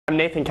I'm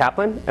Nathan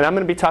Kaplan, and I'm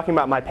going to be talking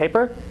about my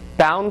paper,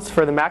 Bounds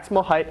for the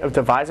Maximal Height of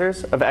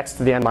Divisors of x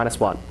to the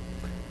n-1.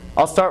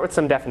 I'll start with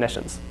some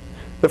definitions.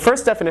 The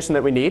first definition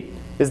that we need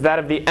is that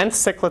of the nth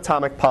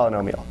cyclotomic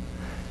polynomial.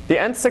 The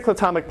nth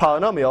cyclotomic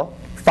polynomial,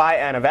 phi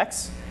n of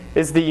x,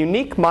 is the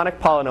unique monic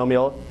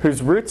polynomial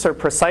whose roots are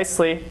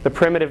precisely the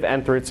primitive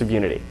nth roots of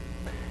unity.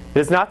 It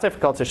is not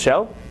difficult to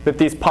show that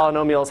these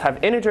polynomials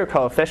have integer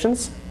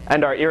coefficients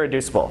and are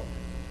irreducible.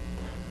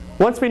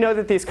 Once we know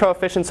that these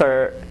coefficients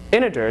are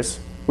integers,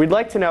 we'd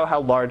like to know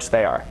how large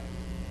they are.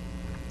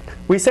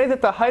 We say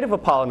that the height of a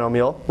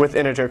polynomial with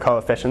integer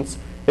coefficients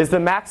is the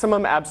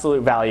maximum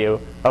absolute value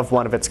of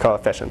one of its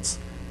coefficients.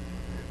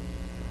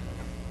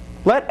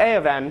 Let a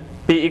of n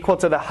be equal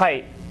to the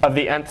height of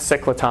the nth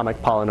cyclotomic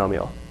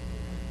polynomial.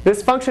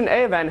 This function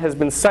a of n has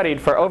been studied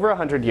for over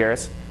 100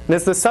 years and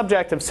is the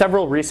subject of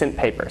several recent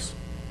papers.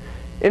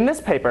 In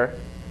this paper,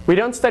 we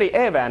don't study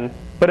a of n,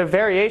 but a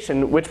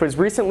variation which was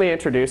recently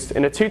introduced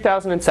in a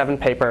 2007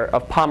 paper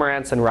of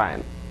Pomerantz and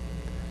Ryan.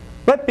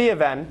 Let b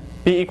of n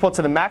be equal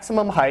to the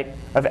maximum height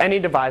of any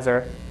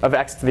divisor of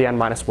x to the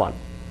n-1.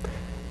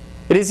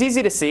 It is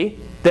easy to see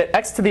that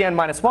x to the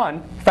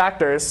n-1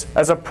 factors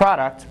as a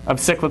product of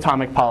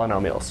cyclotomic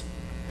polynomials.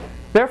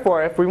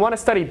 Therefore, if we want to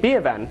study b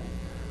of n,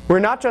 we're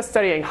not just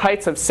studying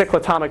heights of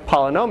cyclotomic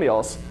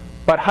polynomials,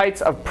 but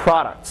heights of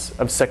products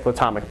of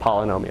cyclotomic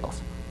polynomials.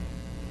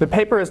 The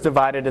paper is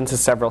divided into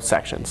several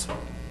sections.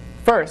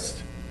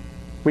 First,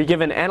 we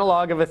give an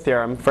analog of a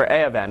theorem for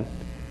a of n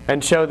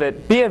and show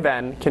that b of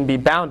n can be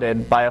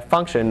bounded by a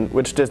function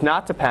which does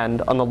not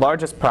depend on the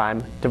largest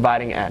prime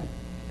dividing n.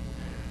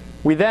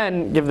 We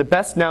then give the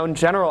best known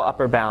general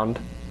upper bound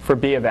for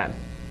b of n.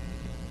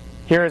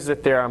 Here is the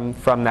theorem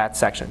from that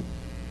section.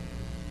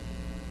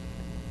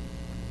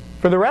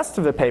 For the rest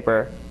of the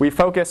paper, we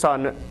focus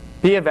on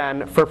b of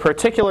n for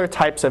particular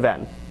types of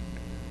n.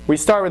 We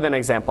start with an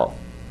example.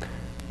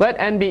 Let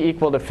n be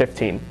equal to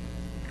 15.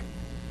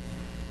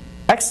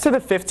 X to the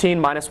 15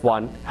 minus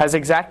 1 has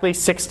exactly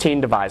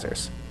 16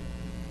 divisors.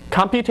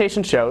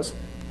 Computation shows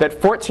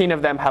that 14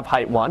 of them have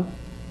height 1,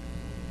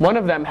 one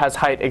of them has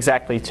height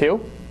exactly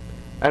 2,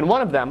 and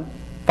one of them,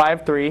 phi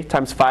of 3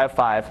 times phi of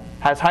 5,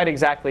 has height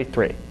exactly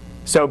 3.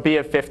 So b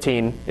of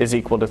 15 is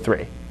equal to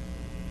 3.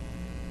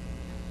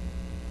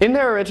 In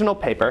their original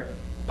paper,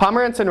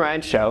 Pomerantz and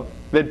Ryan show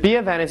that b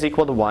of n is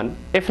equal to 1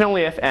 if and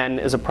only if n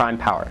is a prime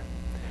power.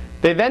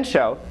 They then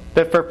show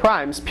that for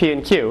primes p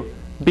and q,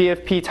 b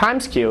of p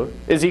times q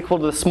is equal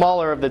to the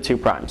smaller of the two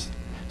primes.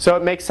 So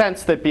it makes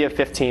sense that b of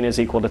 15 is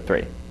equal to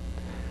 3.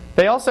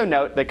 They also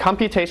note that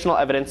computational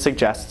evidence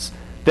suggests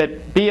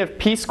that b of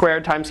p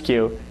squared times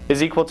q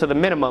is equal to the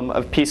minimum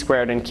of p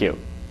squared and q.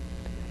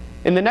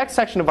 In the next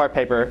section of our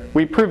paper,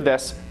 we prove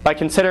this by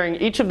considering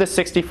each of the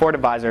 64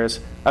 divisors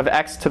of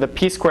x to the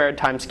p squared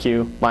times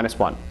q minus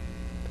 1.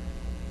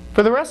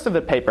 For the rest of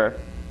the paper,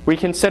 we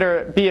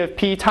consider b of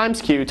p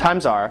times q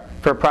times r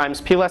for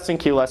primes p less than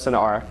q less than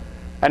r,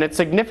 and it's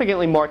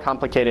significantly more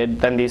complicated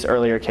than these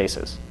earlier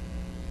cases.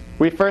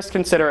 We first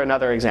consider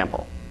another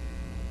example.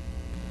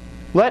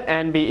 Let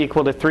n be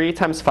equal to 3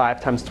 times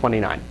 5 times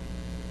 29.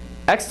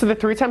 X to the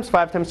 3 times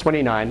 5 times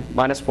 29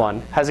 minus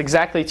 1 has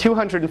exactly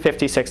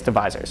 256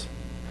 divisors.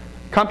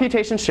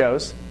 Computation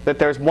shows that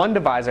there's one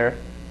divisor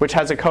which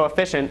has a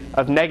coefficient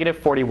of negative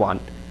 41,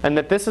 and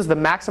that this is the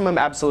maximum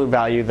absolute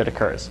value that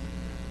occurs.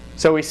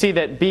 So we see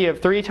that b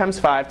of 3 times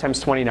 5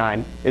 times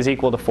 29 is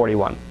equal to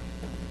 41.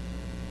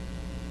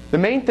 The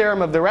main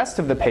theorem of the rest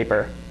of the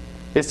paper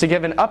is to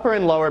give an upper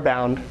and lower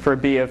bound for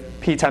b of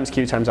p times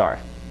q times r.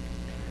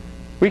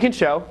 We can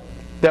show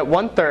that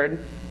 1/3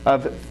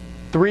 of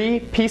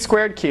 3p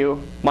squared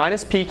q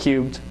minus p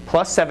cubed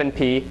plus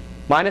 7p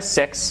minus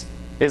 6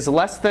 is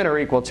less than or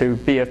equal to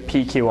b of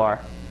pqr,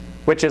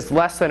 which is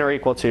less than or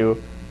equal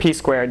to p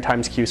squared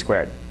times q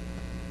squared.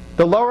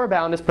 The lower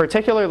bound is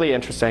particularly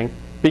interesting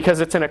because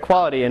it's an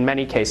equality in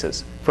many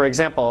cases. For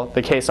example,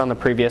 the case on the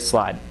previous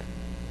slide.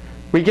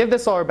 We give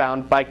this lower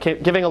bound by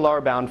giving a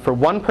lower bound for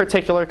one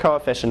particular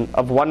coefficient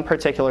of one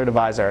particular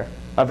divisor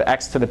of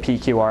x to the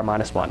pqr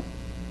minus 1.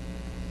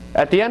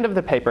 At the end of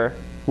the paper,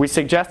 we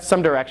suggest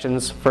some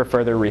directions for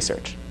further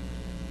research.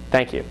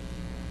 Thank you.